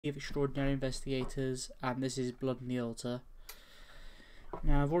Extraordinary Investigators, and this is Blood on the Altar.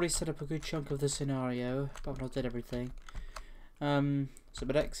 Now, I've already set up a good chunk of the scenario, but I've not done everything. So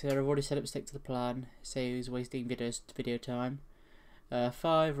my decks here, I've already set up stick to the plan, saves wasting video time.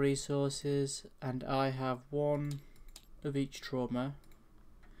 5 resources, and I have 1 of each trauma.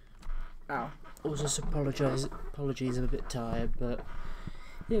 Ow. Also, apologies, I'm a bit tired, but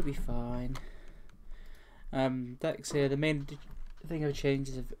it'll be fine. Decks here, the main thing I've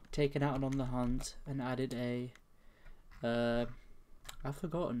changed is I've taken out an On the Hunt and added a I've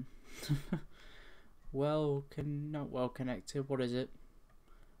forgotten. Not well connected, what is it?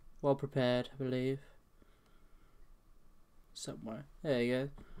 Well prepared, I believe. Somewhere. There you go.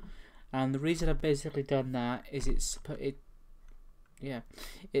 And the reason I've basically done that is it's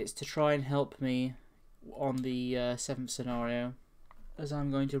to try and help me on the 7th scenario, as I'm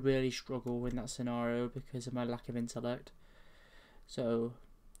going to really struggle in that scenario because of my lack of intellect. So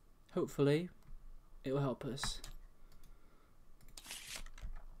hopefully it will help us.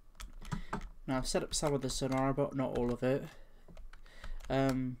 Now I've set up some of the scenario, but not all of it.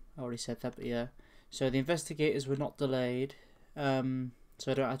 I already said that, but yeah. So the investigators were not delayed, so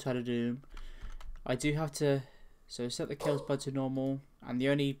I don't have to add a doom. I do have to set the kill spot to normal, and the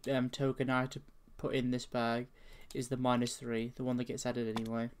only token I have to put in this bag is the -3, the one that gets added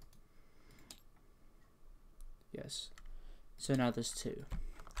anyway. Yes. So now there's 2.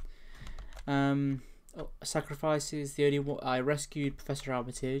 Sacrifices, the only one I rescued Professor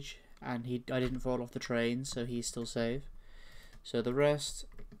Armitage, and I didn't fall off the train, so he's still safe. So the rest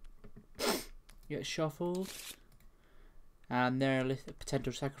get shuffled, and there are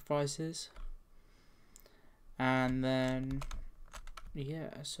potential sacrifices. And then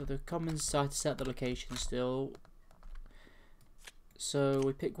yeah, so the commons decide to set the location still. So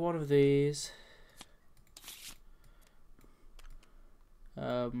we pick one of these.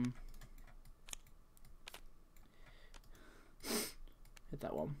 Hit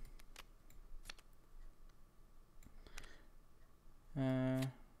that one.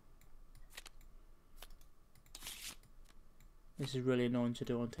 This is really annoying to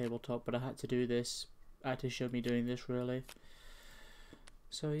do on tabletop, but I had to do this. I had to show me doing this, really.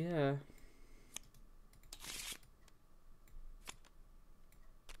 So yeah.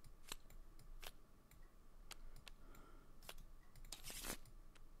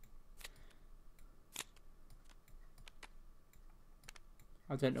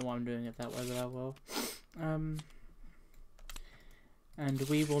 I don't know why I'm doing it that way, but I will. And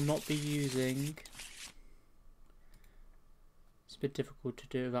we will not be using... It's a bit difficult to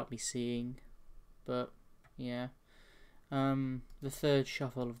do without me seeing, but yeah. The 3rd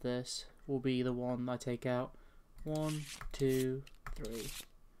shuffle of this will be the one I take out. 1, 2, 3.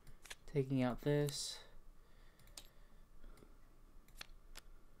 Taking out this.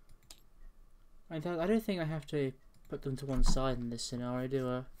 I don't think I have to put them to one side in this scenario, do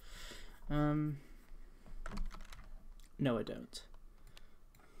I? No, I don't.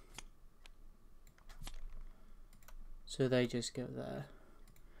 So they just go there.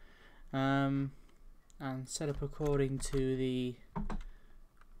 And set up according to the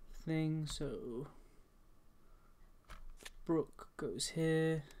thing. So Brooke goes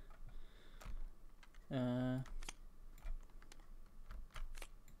here.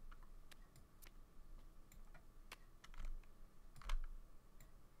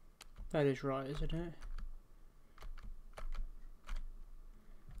 That is right, isn't it?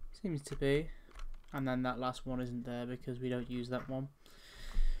 Seems to be. And then that last one isn't there because we don't use that one.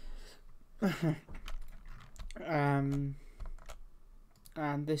 And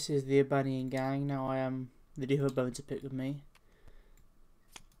this is the Urbanian gang. Now they do have a bone to pick with me.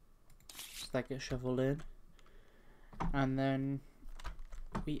 So that gets shuffled in. And then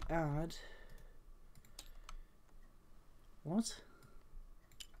we add... What?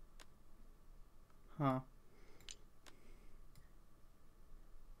 Huh.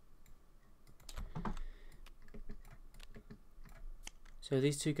 So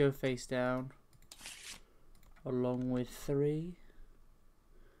these 2 go face down, along with 3.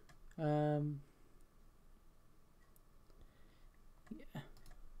 Yeah.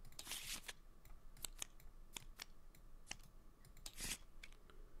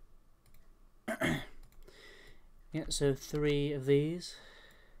 Yeah, so 3 of these.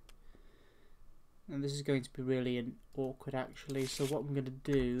 And this is going to be really awkward actually, so what I'm going to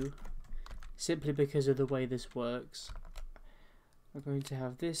do, simply because of the way this works, I'm going to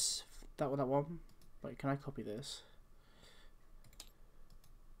have this, that one. Wait, can I copy this?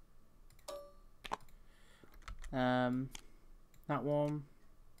 That one.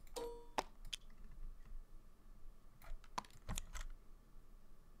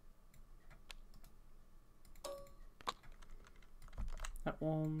 That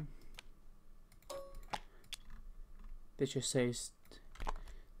one. This just saves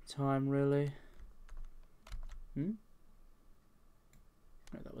time, really. No,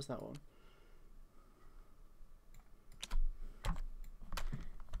 that was that one.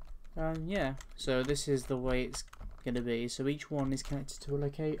 Yeah, so this is the way it's going to be. So each one is connected to a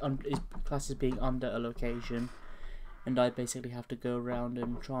location, is classed as being under a location, and I basically have to go around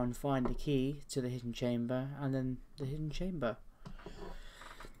and try and find the key to the hidden chamber, and then the hidden chamber.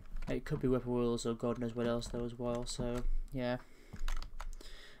 It could be whippoorwills or God knows what else though as well. So yeah.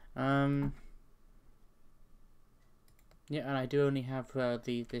 Yeah, and I do only have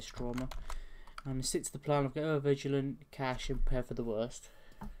this trauma. Stick to the plan of go vigilant, cash, and prepare for the worst.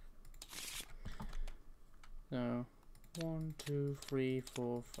 So 1, 2, 3,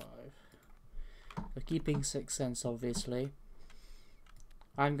 4, 5. We're keeping Sixth Sense, obviously.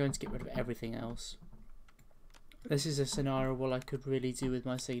 I'm going to get rid of everything else. This is a scenario where I could really do with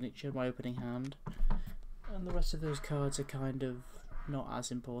my signature, my opening hand, and the rest of those cards are kind of not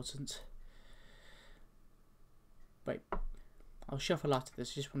as important. Wait, I'll shuffle after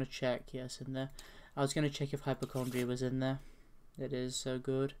this. Just want to check. Yes, in there. I was going to check if Hypochondria was in there. It is, so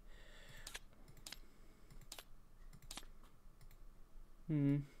good.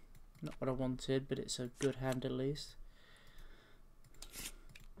 Not what I wanted, but it's a good hand at least.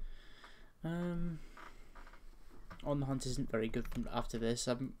 On the Hunt isn't very good from after this.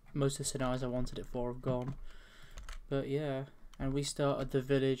 Most of the scenarios I wanted it for have gone. But yeah, and we start at the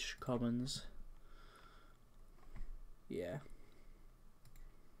Village Commons. Yeah.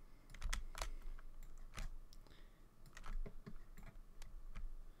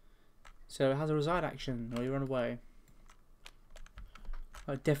 So it has a reside action, or you run away.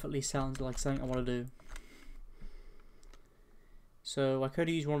 It definitely sounds like something I want to do. So I could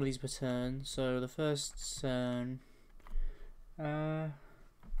use one of these per turn. So the first turn, I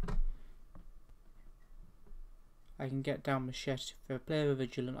can get down Machete. For a player with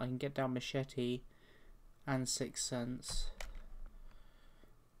Vigilant, I can get down Machete and Sixth Sense.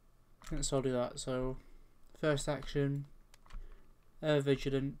 So I'll do that. So first action,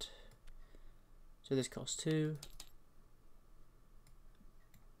 Vigilant. So this costs 2.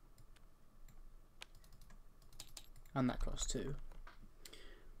 And that costs 2.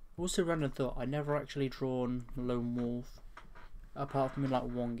 Also, random thought, I never actually drawn Lone Wolf, apart from in like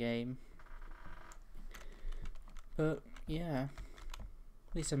one game. But yeah,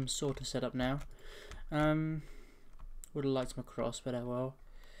 at least I'm sort of set up now. Would have liked my cross, but oh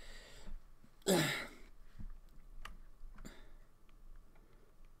well.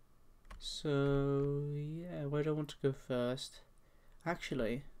 So yeah, where do I want to go first?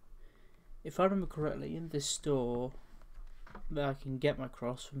 Actually, if I remember correctly, in this store, that I can get my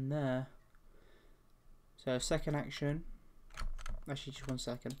cross from there. So second action. Actually, just 1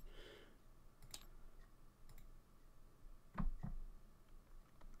 second.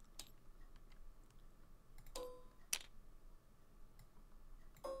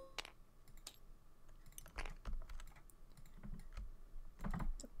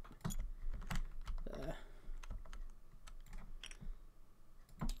 There.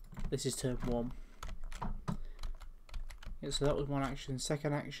 This is turn 1. Yeah, so that was one action.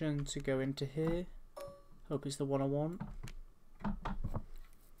 Second action to go into here. Hope it's the one I want.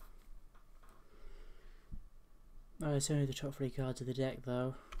 Oh, it's only the top 3 cards of the deck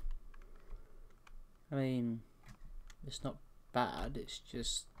though. I mean, it's not bad, it's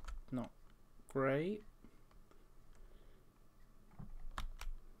just not great.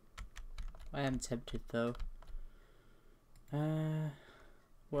 I am tempted though.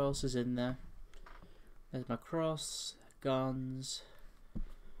 What else is in there? There's my cross, guns.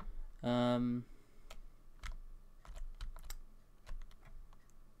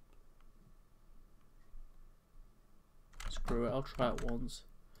 Screw it, I'll try it once.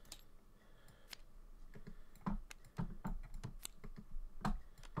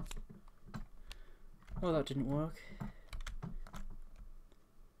 Oh, that didn't work.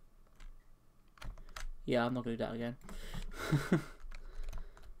 Yeah, I'm not going to do that again.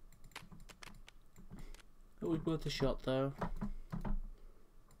 It was worth a shot though.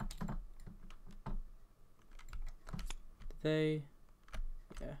 They...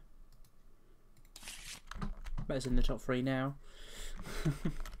 yeah. Better in the top 3 now.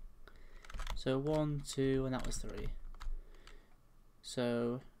 So 1, 2, and that was 3.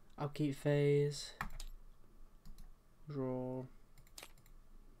 So upkeep phase. Draw.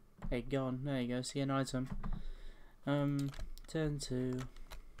 Hey, gone. There you go. See an item. Turn 2.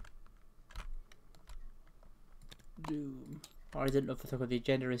 Doom. I didn't know if I thought the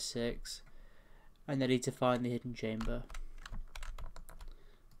agenda is 6, and I need to find the hidden chamber.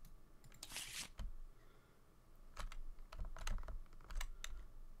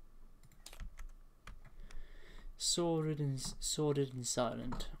 sordid and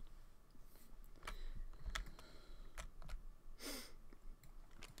silent.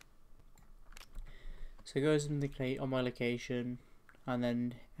 So it goes indicate on my location, and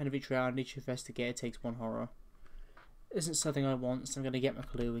then end of each round, each investigator takes 1 horror. Isn't something I want, so I'm gonna get my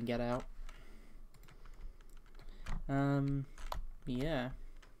clue and get out. Yeah.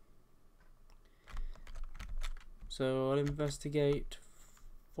 So I'll investigate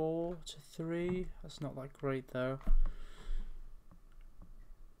 4 to 3. That's not that great though.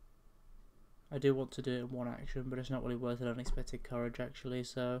 I do want to do it in 1 action, but it's not really worth an unexpected courage actually,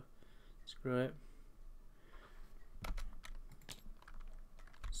 so screw it.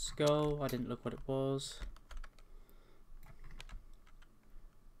 Skull, I didn't look what it was.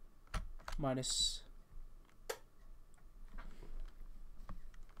 Minus...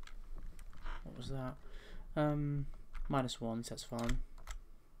 what was that? -1, so that's fine.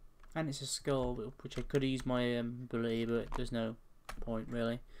 And it's a skull, which I could use my ability, but there's no point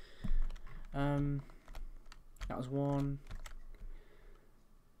really. That was 1.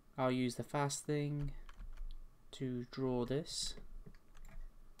 I'll use the fast thing to draw this.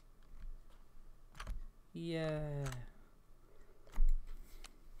 Yeah.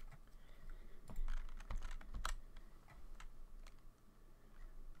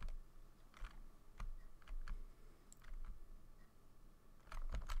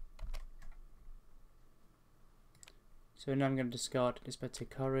 So now I'm going to discard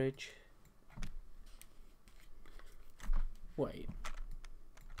Unexpected Courage. Wait.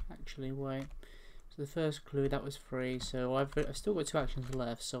 Actually, wait. So the first clue, that was free, so I've still got 2 actions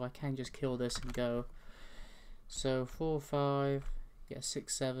left, so I can just kill this and go. So 4, 5, yeah,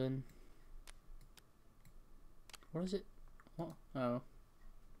 6, 7. What is it? What? Oh.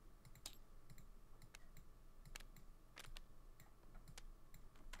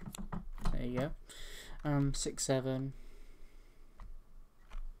 There you go. 6, 7.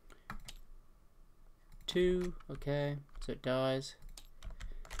 2, okay, so it dies.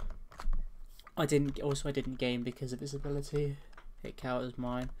 I didn't gain because of its ability. It counters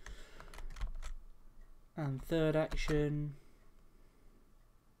mine. And third action.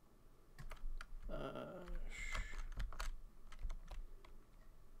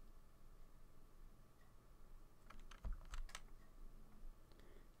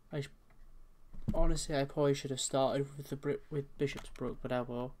 Honestly, I probably should have started with Bishop's Brook, but I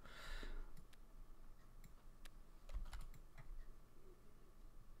will.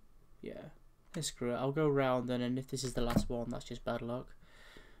 Yeah, screw it. I'll go round then, and if this is the last one, that's just bad luck.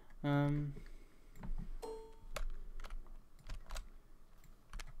 You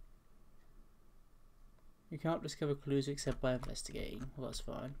can't discover clues except by investigating. Well, that's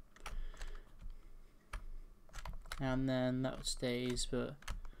fine. And then that stays, but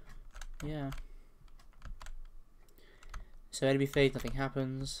yeah. So enemy phase, nothing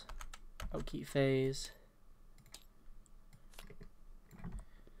happens. Upkeep phase.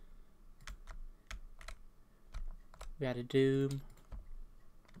 We had a Doom.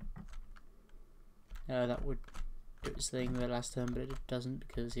 That would do its thing the last turn, but it doesn't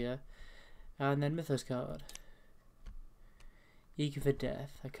because, yeah. And then Mythos card. Eager for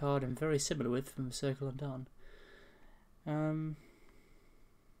Death. A card I'm very similar with from Circle Undone.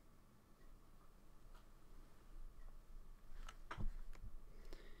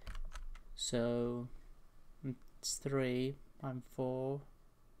 So it's 3. I'm 4.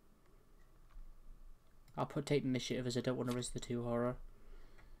 I'll take initiative as I don't want to risk the 2 horror.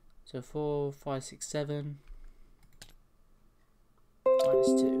 So 4, 5, 6, 7.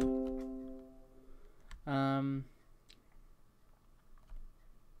 -2.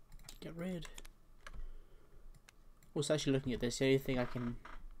 Get rid. Also, actually looking at this, the only thing I can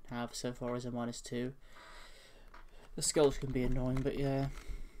have so far is a -2. The skulls can be annoying, but yeah.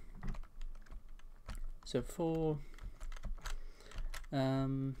 So 4.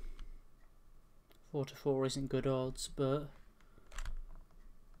 4 to 4 isn't good odds, but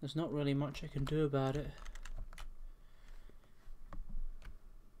there's not really much I can do about it.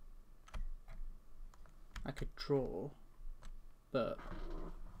 I could draw, but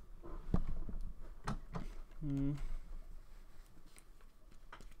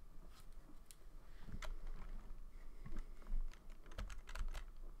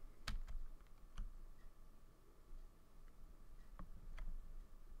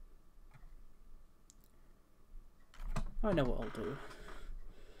I know what I'll do.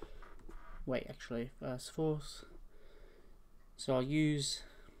 Wait, actually, first force. So I'll use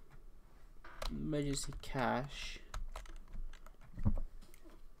emergency cash.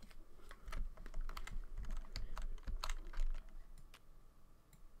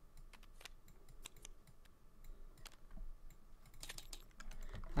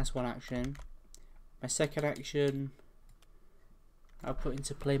 That's one action. My second action, I'll put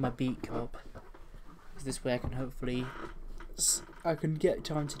into play my beat cob. Because this way I can hopefully, I can get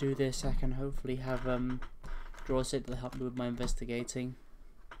time to do this. I can hopefully have draw a set to help me with my investigating.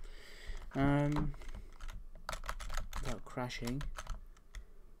 Without crashing.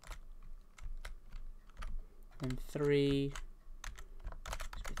 And 3.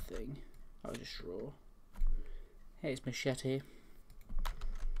 Good thing. I'll just draw. Hey, it's machete.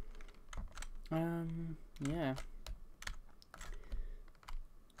 Yeah.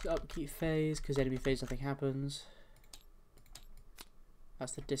 Upkeep phase, because enemy phase nothing happens.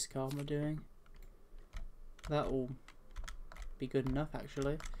 That's the discard we're doing. That will be good enough,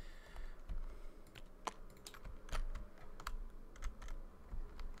 actually.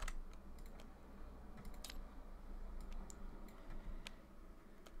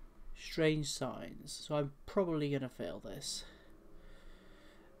 Strange signs. So I'm probably gonna fail this.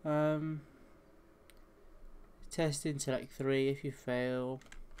 Test intellect 3 if you fail.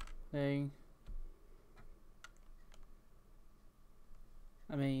 Thing.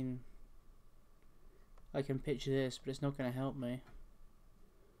 I mean, I can picture this, but it's not going to help me.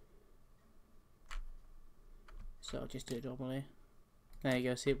 So I'll just do it normally. There you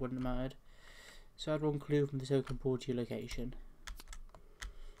go, see, it wouldn't have mattered. So add one clue from the token pool to your location.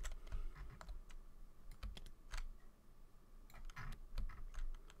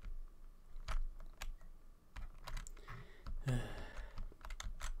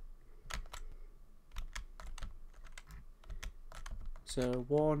 So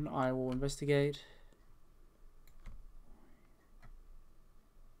 1, I will investigate.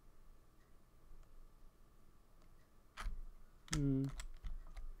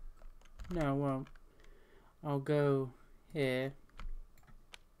 No, well, I'll go here.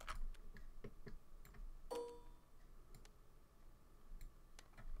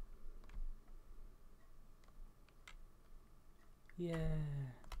 Yeah.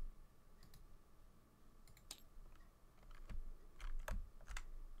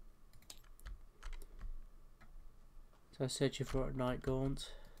 So I was searching for a night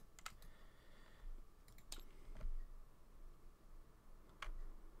gaunt.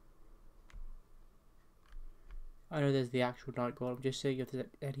 I know there's the actual night gaunt, I'm just seeing if there's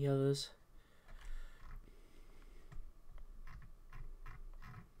any others.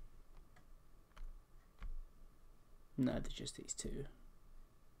 No, there's just these two.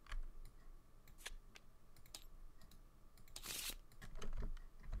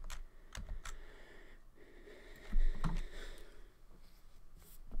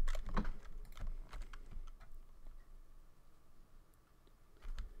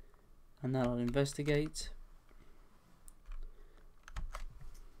 And then I'll investigate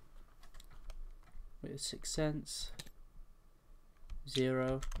with 6th sense,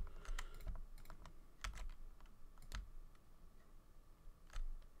 0.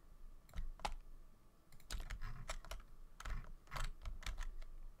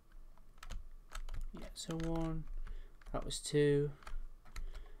 Yeah, so 1. That was 2.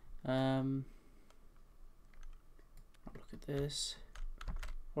 I'll look at this.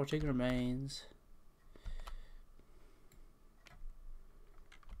 Rotting remains.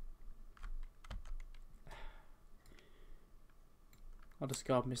 I'll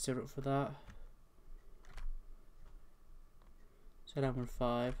discard Mr. Up for that. So down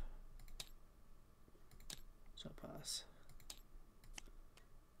 5. So pass.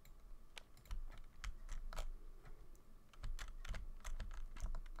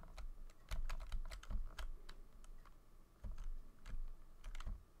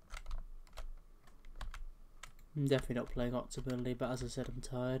 I'm definitely not playing optimally, but as I said, I'm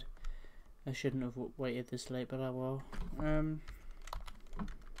tired. I shouldn't have waited this late, but I will.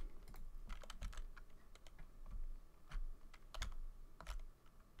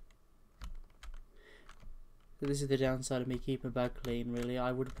 So this is the downside of me keeping a bag clean, really.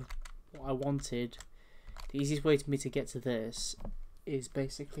 What I wanted, the easiest way for me to get to this is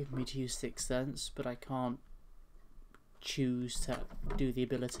basically for me to use 6th sense, but I can't choose to do the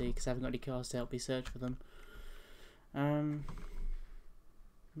ability because I haven't got any cards to help me search for them.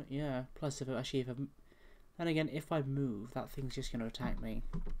 But yeah, plus then again, if I move, that thing's just going to attack me.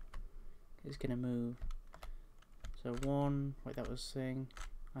 It's going to move. So 1, wait, that was thing.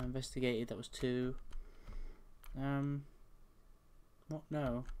 I investigated, that was 2. What?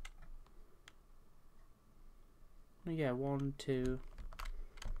 No. Oh, yeah, 1, 2.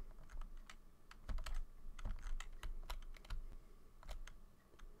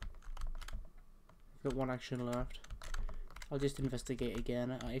 I've got 1 action left. I'll just investigate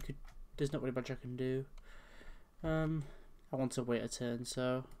again. There's not really much I can do. I want to wait a turn,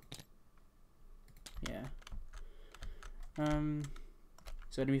 so yeah.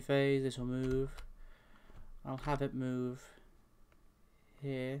 So enemy phase, this will move. I'll have it move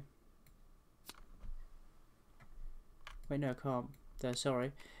here. Wait, no, I can't. There,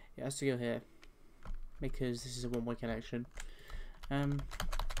 sorry. It has to go here because this is a one-way connection. And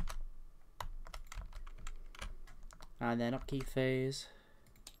then upkeep phase.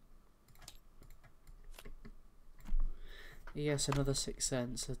 Yes, another 6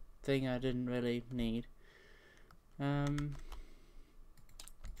 cents, a thing I didn't really need.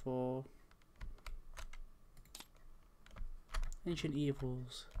 For Ancient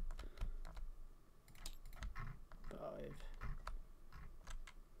Evils. 5.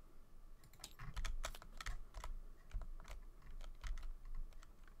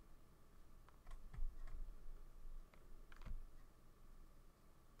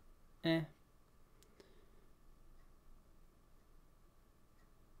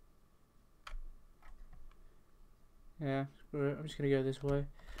 Yeah, I'm just gonna go this way.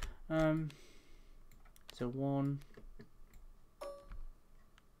 So 1.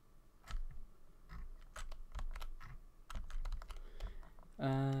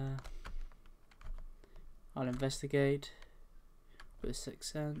 I'll investigate with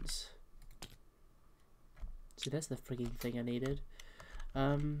 6 cents. See, that's the frigging thing I needed.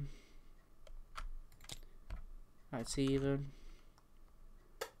 That's even.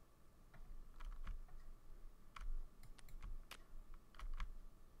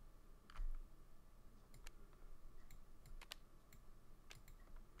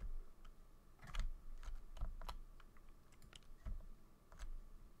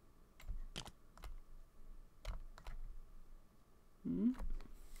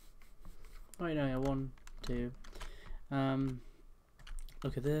 Right now, 1, 2.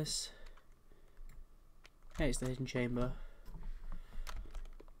 Look at this. Hey, it's the hidden chamber.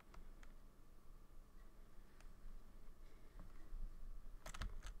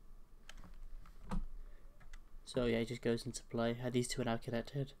 So yeah, it just goes into play. These two are now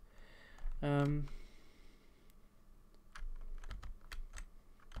connected.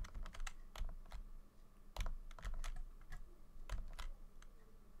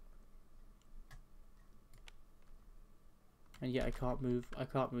 And yeah, I can't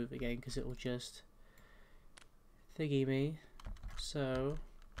move again because it will just thingy me. So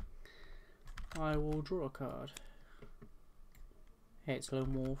I will draw a card. Hey, it's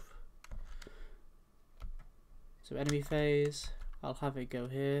Lone Wolf. So enemy phase, I'll have it go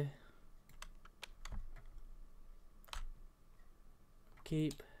here.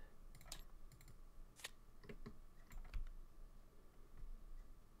 Keep.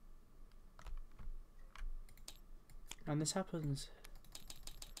 And this happens.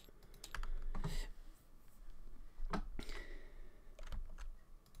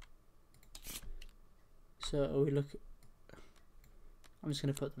 So we look. I'm just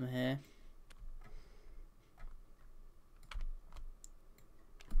going to put them here.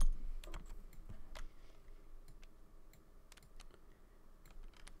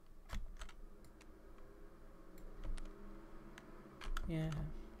 Yeah.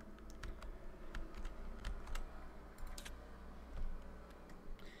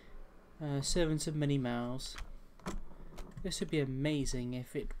 Servants of Many Mouths. This would be amazing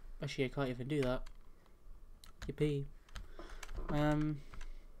if it. Actually, I can't even do that. Yippee.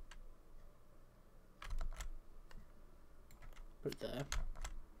 Put it there.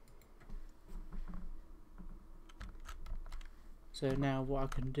 So now what I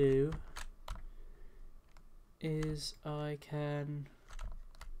can do is I can.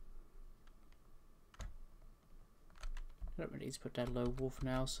 I don't really need to put down Lone Wolf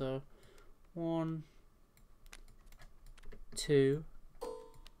now, so 1, 2,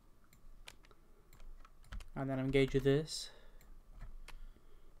 and then engage with this,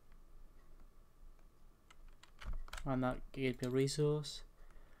 and that gives me a resource,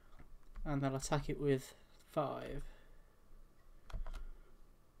 and then attack it with 5.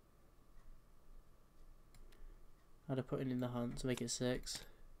 I'd have put it in the hunt to make it 6.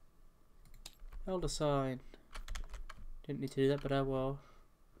 Elder Sign. Didn't need to do that, but I will.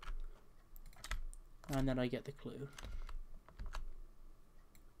 And then I get the clue.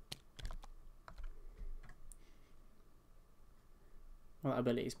 Well, that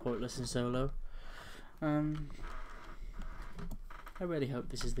ability is pointless in solo. I really hope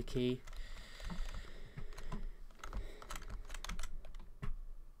this is the key.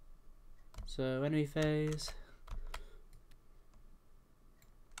 So enemy phase.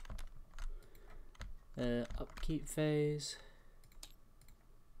 Upkeep phase.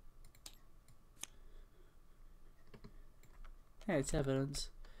 Hey, it's evidence.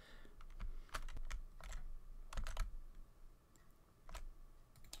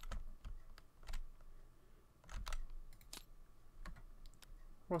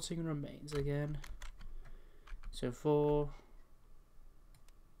 Rotting remains again. So 4,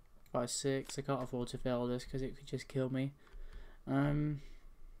 5, 6. I can't afford to fail this because it could just kill me.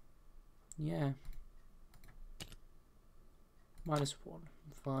 Yeah. -1.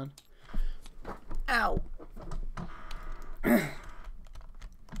 Fine. Ow!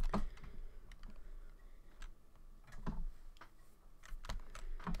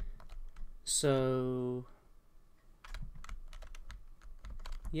 So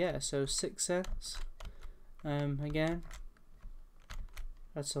yeah, so 6 cents. Again.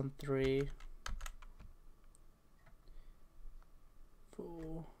 That's on 3,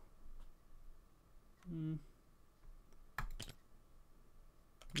 4.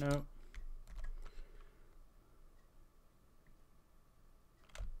 No.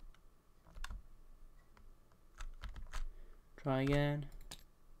 Try again.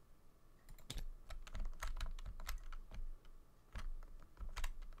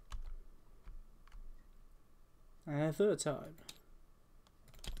 And a third time.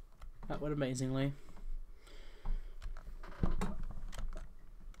 That went amazingly.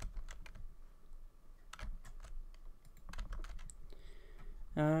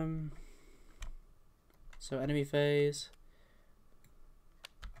 So enemy phase.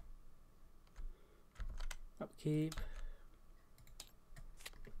 Upkeep.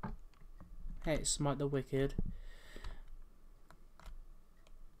 Hey, smite the wicked.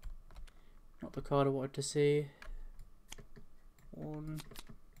 Not the card I wanted to see. 1.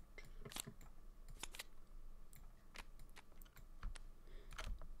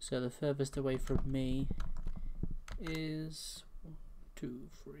 So the furthest away from me is 1, 2,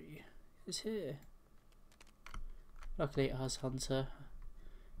 3. It's here. Luckily it has Hunter.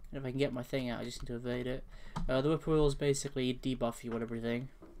 And if I can get my thing out, I just need to evade it. The whippoorwills basically debuff you on everything.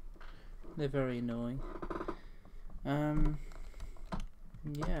 They're very annoying.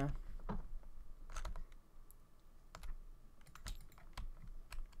 Yeah.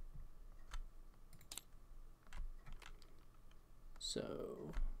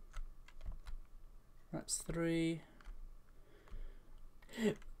 So that's 3.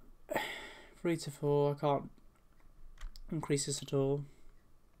 3 to 4. I can't increase this at all.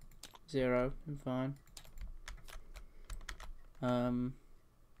 0. I'm fine.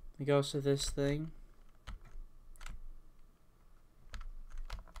 It goes to this thing.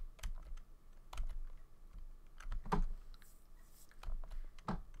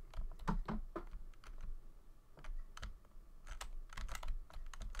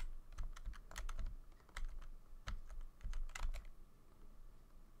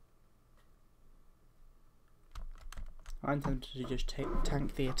 I'm tempted to just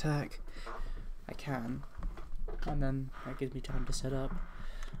tank the attack. I can, and then that gives me time to set up.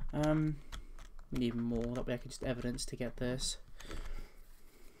 We need more, that way I can just evidence to get this.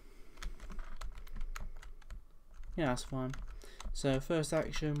 Yeah, that's fine. So first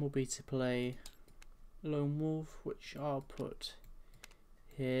action will be to play Lone Wolf, which I'll put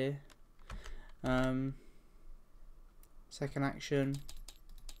here. Second action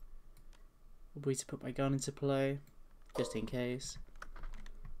will be to put my gun into play, just in case.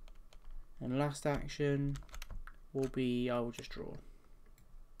 And last action will be, I will just draw.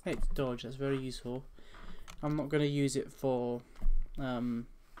 Hey, it's dodge, that's very useful. I'm not going to use it for, I'm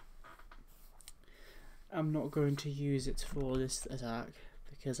not going to use it for this attack,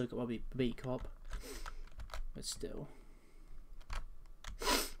 because I've got my beat cop. But still.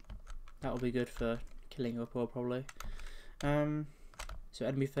 That will be good for killing a whippoorwill probably. So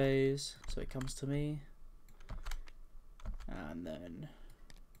enemy phase, so it comes to me. And then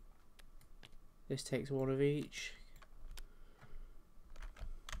this takes 1 of each.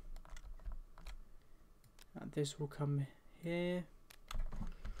 And this will come here.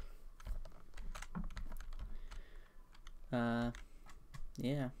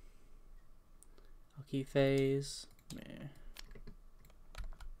 Yeah. I'll keep phase. Yeah.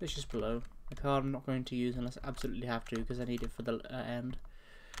 It's just below. A card I'm not going to use unless I absolutely have to because I need it for the end.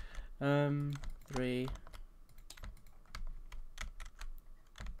 3.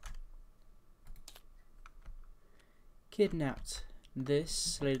 Kidnapped.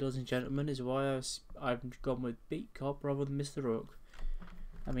 This, ladies and gentlemen, is why I've gone with Beat Cop rather than Mr. Rook.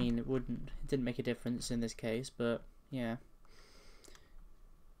 I mean, it didn't make a difference in this case, but yeah.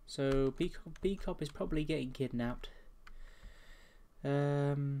 So Beat Cop is probably getting kidnapped.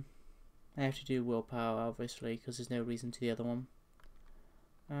 I have to do willpower, obviously, because there's no reason to the other one.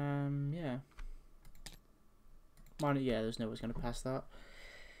 Yeah. Yeah, there's no one's going to pass that.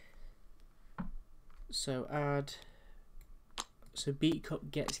 So add. So Beat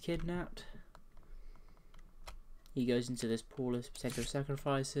Cup gets kidnapped. He goes into this pool of potential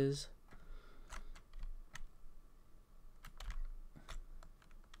sacrifices.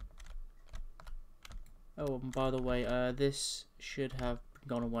 Oh, and by the way, this should have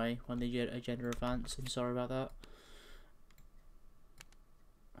gone away when the agenda advanced. I'm sorry about that.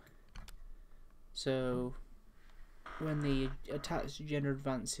 So, when the attached agenda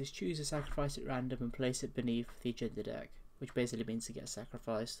advances, choose a sacrifice at random and place it beneath the agenda deck, which basically means it gets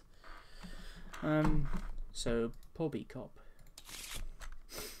sacrificed. So, poor Beat Cop.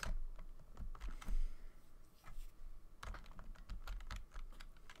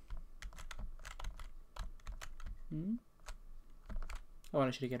 Oh, and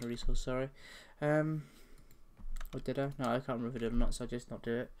I should have gotten a resource, sorry. Or did I? No, I can't remember if I did or not, so I'll just not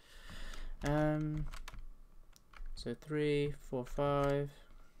do it. So 3, 4, 5.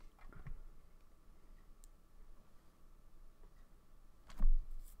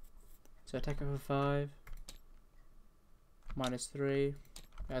 So attack for 5. -3. It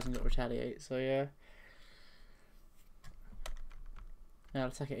hasn't got retaliate, so yeah. Now I'll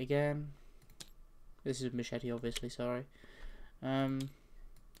attack it again. This is machete, obviously, sorry.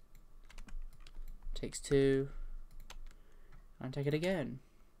 Takes 2. And take it again.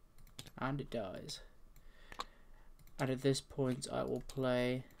 And it dies. And at this point I will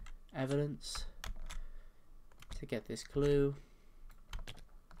play Evidence to get this clue.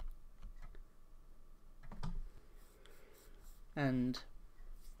 And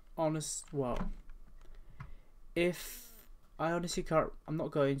if I honestly can't, I'm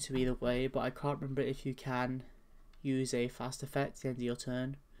not going to either way, but I can't remember if you can use a fast effect at the end of your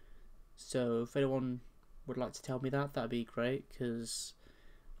turn. So if anyone would like to tell me that, that'd be great, because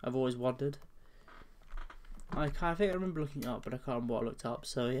I've always wondered. I think I remember looking it up, but I can't remember what I looked up,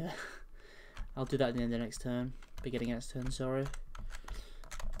 so yeah. I'll do that at the end of the next turn. Beginning of next turn, sorry.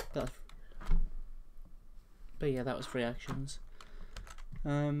 But yeah, that was 3 actions.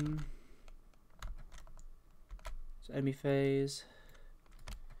 So enemy phase.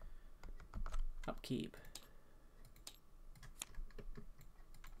 Upkeep.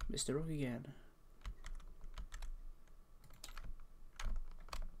 Mr. Rook again.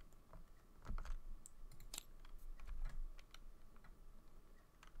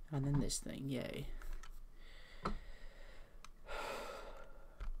 And then this thing, yay.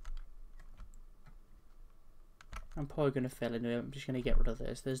 I'm probably going to fail into it. I'm just going to get rid of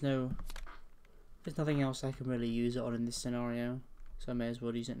this. There's nothing else I can really use it on in this scenario, so I may as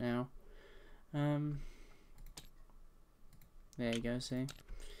well use it now. There you go, see?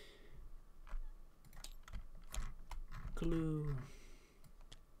 Glue.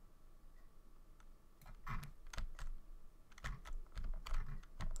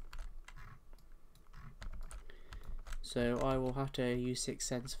 So I will have to use 6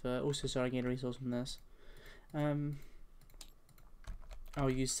 cents for. Also, sorry, I get a resource from this. I'll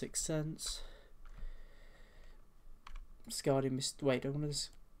use 6 cents. Discarding wait, I want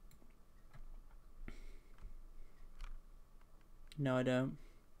this. No, I don't.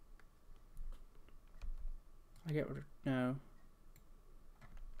 I get rid of. No.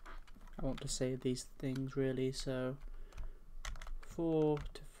 I want to save these things really, so 4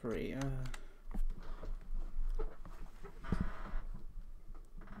 to 3.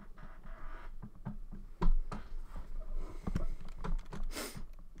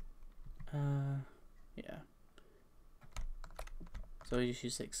 Yeah. So I just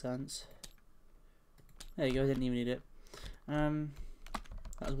use 6 cents. There you go, I didn't even need it. That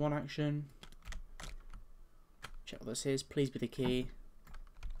was 1 action. Check what this is. Please be the key.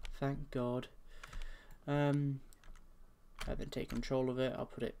 Thank God. I then take control of it. I'll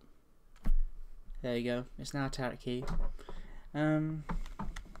put it. There you go. It's now a tarot key. So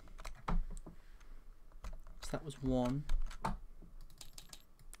that was 1.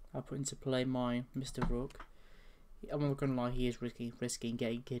 I'll put into play my Mr. Rook. I'm not gonna lie, he is risking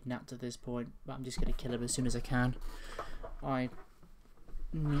getting kidnapped at this point, but I'm just gonna kill him as soon as I can. I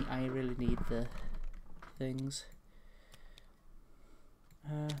really need the things.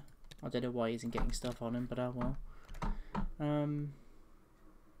 I don't know why he isn't getting stuff on him, but oh well.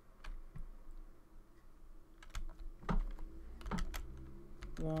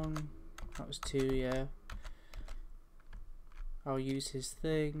 1. That was 2, yeah. I'll use his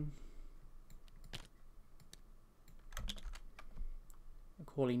thing. I'm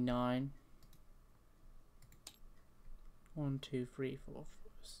calling 9. 1, 2, 3, 4, 4.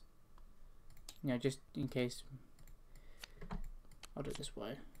 Yeah, just in case. I'll do it this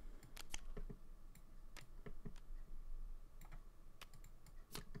way.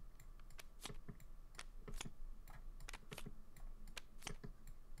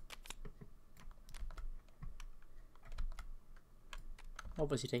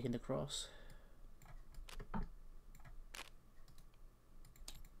 Obviously taking the cross.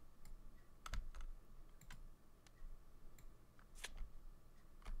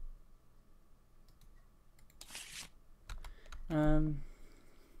 Yeah,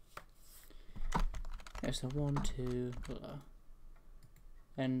 so 1, 2,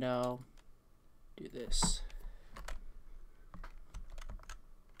 and I'll do this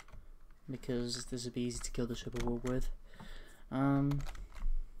because this would be easy to kill the Whippoorwill with.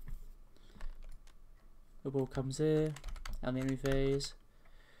 Whippoorwill comes here, and the enemy phase,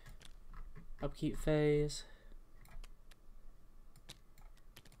 upkeep phase.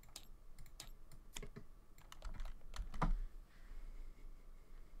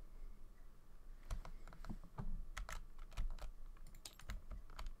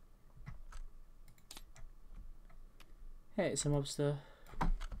 Hey, it's a mobster.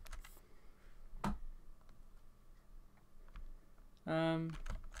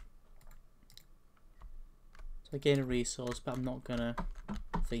 So I gain a resource, but I'm not gonna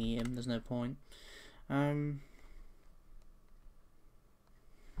thingy him, there's no point. So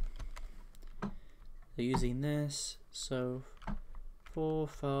using this, so 4,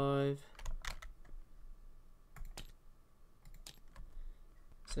 5.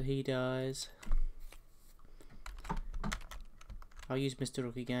 So he dies. I'll use Mr.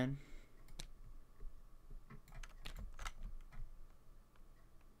 Rook again.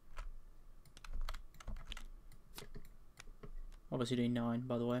 Obviously doing 9,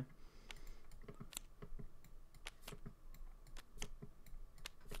 by the way.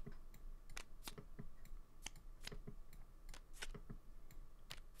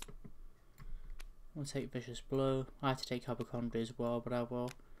 I'll take Vicious Blow. I had to take Hypochondria as well, but I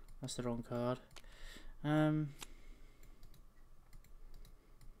will. That's the wrong card.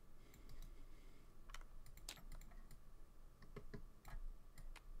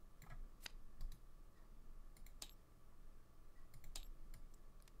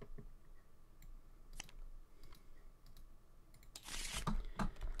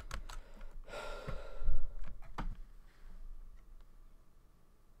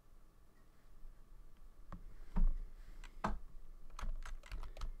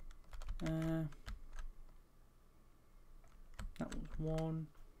 That was 1.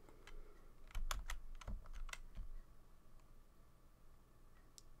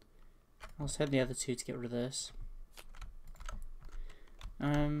 I'll send the other 2 to get rid of this.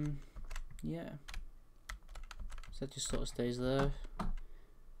 Yeah. So that just sort of stays there.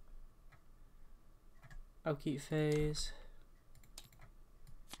 Upkeep phase.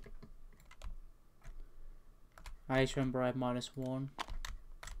 I just remember I have -1.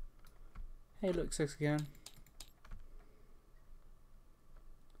 Hey, look, 6 again.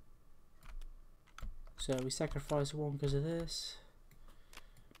 So we sacrifice 1 because of this.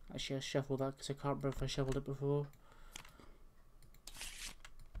 Actually, I'll shuffle that because I can't remember if I shuffled it before.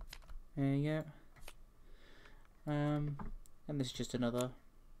 There you go. And this is just another.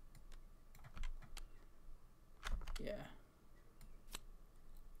 Yeah.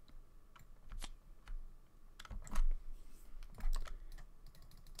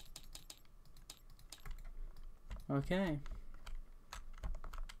 Okay.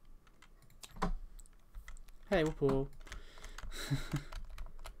 Hey, Whippoorwill.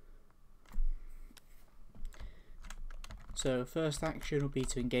 So first action will be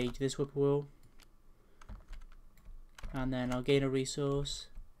to engage this Whippoorwill, and then I'll gain a resource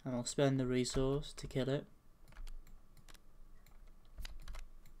and I'll spend the resource to kill it.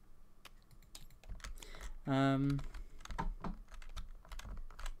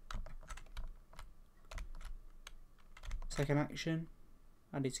 Second action,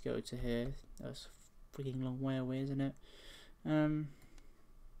 I need to go to here. That's a freaking long way away, isn't it?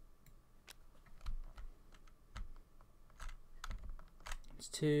 It's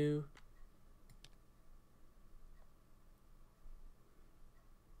 2.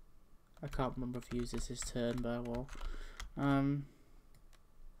 I can't remember if I used this turn, but well.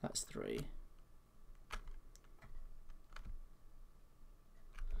 That's 3.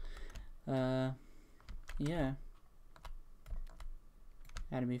 Yeah.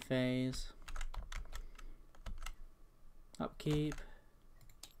 Enemy phase. Upkeep.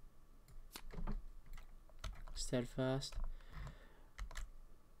 Steadfast.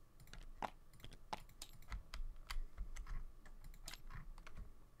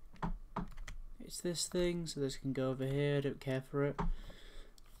 It's this thing, so this can go over here, I don't care for it.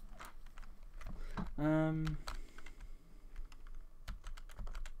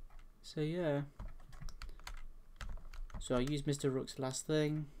 So yeah. So I use Mr. Rook's last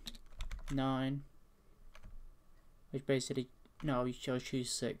thing, 9, which basically No, I'll choose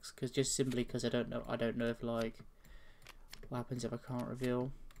 6 because just simply because I don't know if like what happens if I can't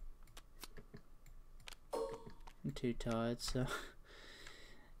reveal. I'm too tired, so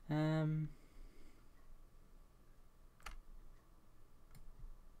for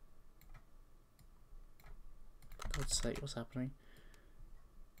God's sake, what's happening?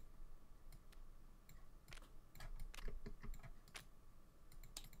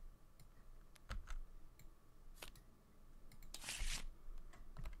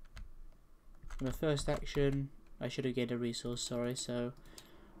 My first action, I should have gained a resource, sorry, so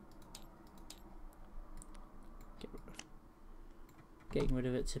getting rid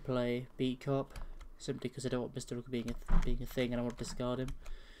of it to play Beat Cop, simply because I don't want Mr. Rook being a thing and I want to discard him.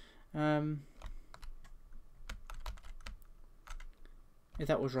 If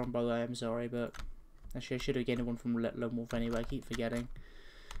that was wrong, by the way, I'm sorry, but actually I should have gained one from Lone Wolf anyway, I keep forgetting.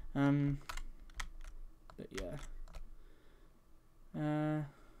 But yeah.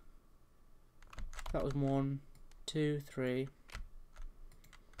 That was 1, 2, 3.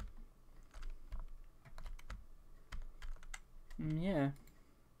 Yeah.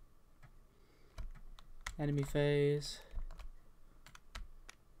 Enemy phase.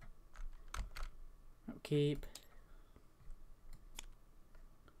 Upkeep.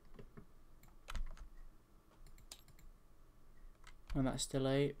 And that's still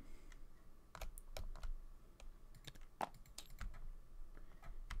 8.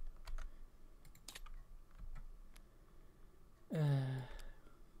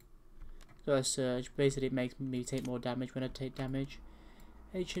 So I surge. Basically it makes me take more damage when I take damage.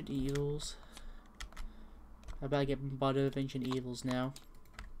 Ancient Evils. I better get bombarded with Ancient Evils now.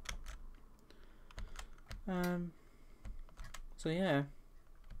 So yeah.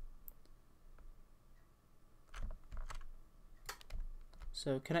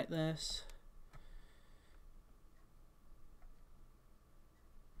 So connect this.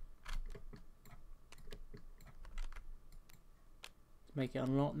 Make it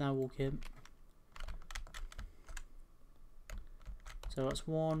unlock now, walk in. So that's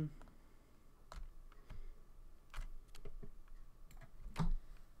 1.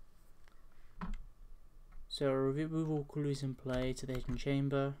 So remove all clues in play to the hidden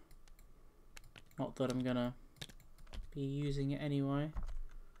chamber. Not that I'm gonna be using it anyway.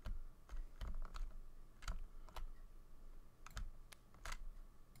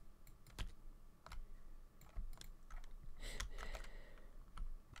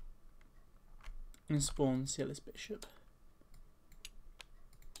 And spawn Sealess Bishop.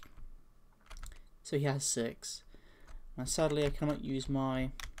 So he has 6. Now sadly I cannot use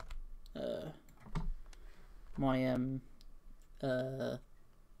my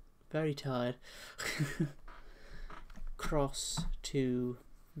very tired cross to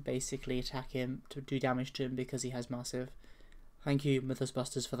basically attack him, to do damage to him because he has massive. Thank you Mythos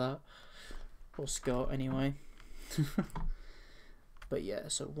for that. Or Scott anyway. But yeah,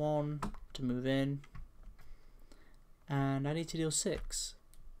 so 1 to move in. And I need to deal 6.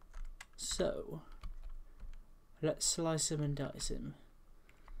 So let's slice him and dice him.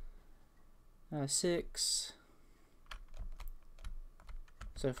 6.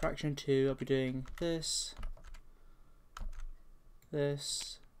 So for action 2 I'll be doing this,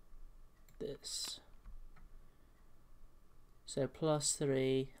 this, this. So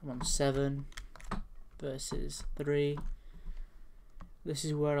 +3, I'm on 7 versus 3. This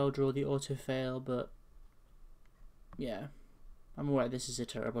is where I'll draw the auto fail, but yeah, I'm aware this is a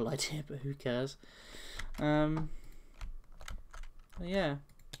terrible idea, but who cares? Yeah,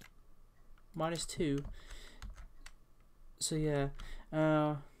 -2. So yeah,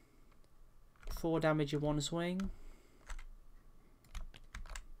 4 damage in 1 swing.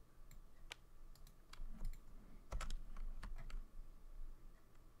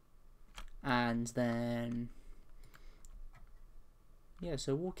 And then yeah,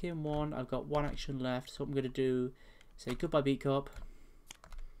 so walk in 1, I've got 1 action left, so what I'm going to do is say goodbye Beat Cop.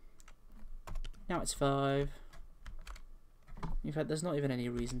 Now it's 5. In fact, there's not even any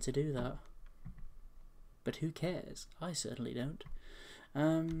reason to do that. But who cares? I certainly don't.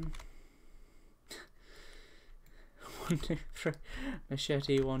 1, 2, 3.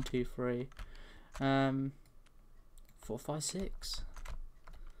 Machete, 1, 2, 3. 4, 5, 6.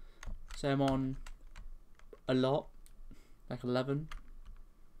 So I'm on a lot, like 11.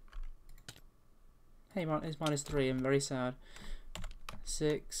 Hey, it's -3. I'm very sad.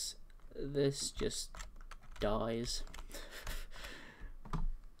 6. This just dies.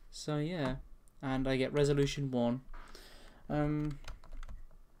 So yeah, and I get resolution 1.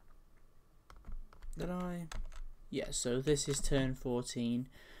 Did I? Yeah. So this is turn 14,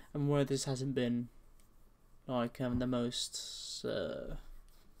 and where this hasn't been like the most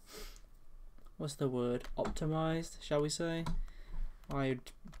what's the word, optimized, shall we say. I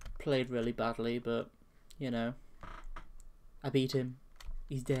played really badly, but you know, I beat him.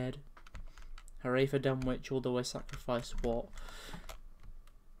 He's dead. Hooray for Dunwich, although I sacrificed what,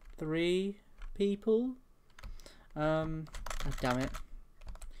 3 people? Oh, damn it.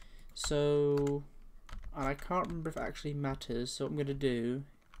 So, and I can't remember if it actually matters, so what I'm gonna do,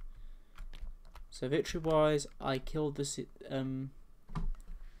 so victory wise I killed the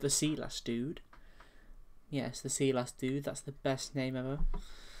Sealast dude. Yes, the Sealast dude, that's the best name ever.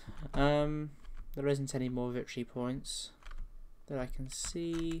 There isn't any more victory points that I can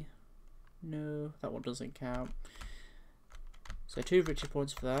see. No, that one doesn't count. So 2 victory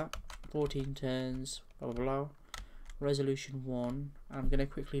points for that, 14 turns, blah blah blah. Resolution 1. I'm going to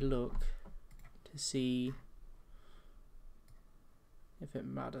quickly look to see if it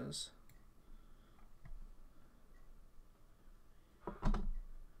matters.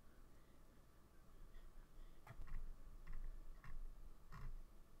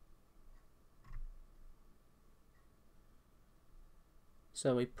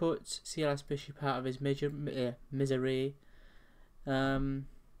 So we put Sealast Bishop out of his misery, and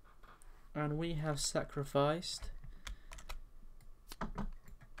we have sacrificed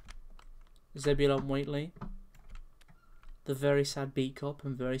Zebulon Whately, the very sad beat cop.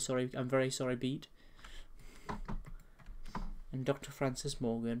 I'm very sorry beat, and Dr. Francis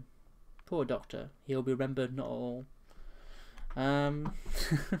Morgan. Poor doctor, he'll be remembered, not all. And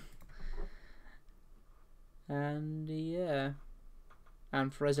yeah.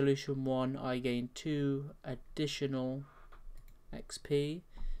 And for resolution 1 I gained 2 additional XP,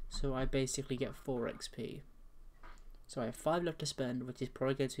 so I basically get 4 XP. So I have 5 left to spend, which is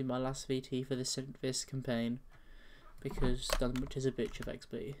probably going to be my last VT for this campaign, because Dunwich is a bitch of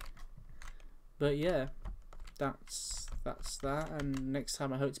XP. But yeah, that's that, and next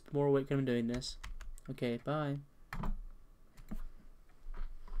time I hope it's more awake when I'm doing this. Okay, bye.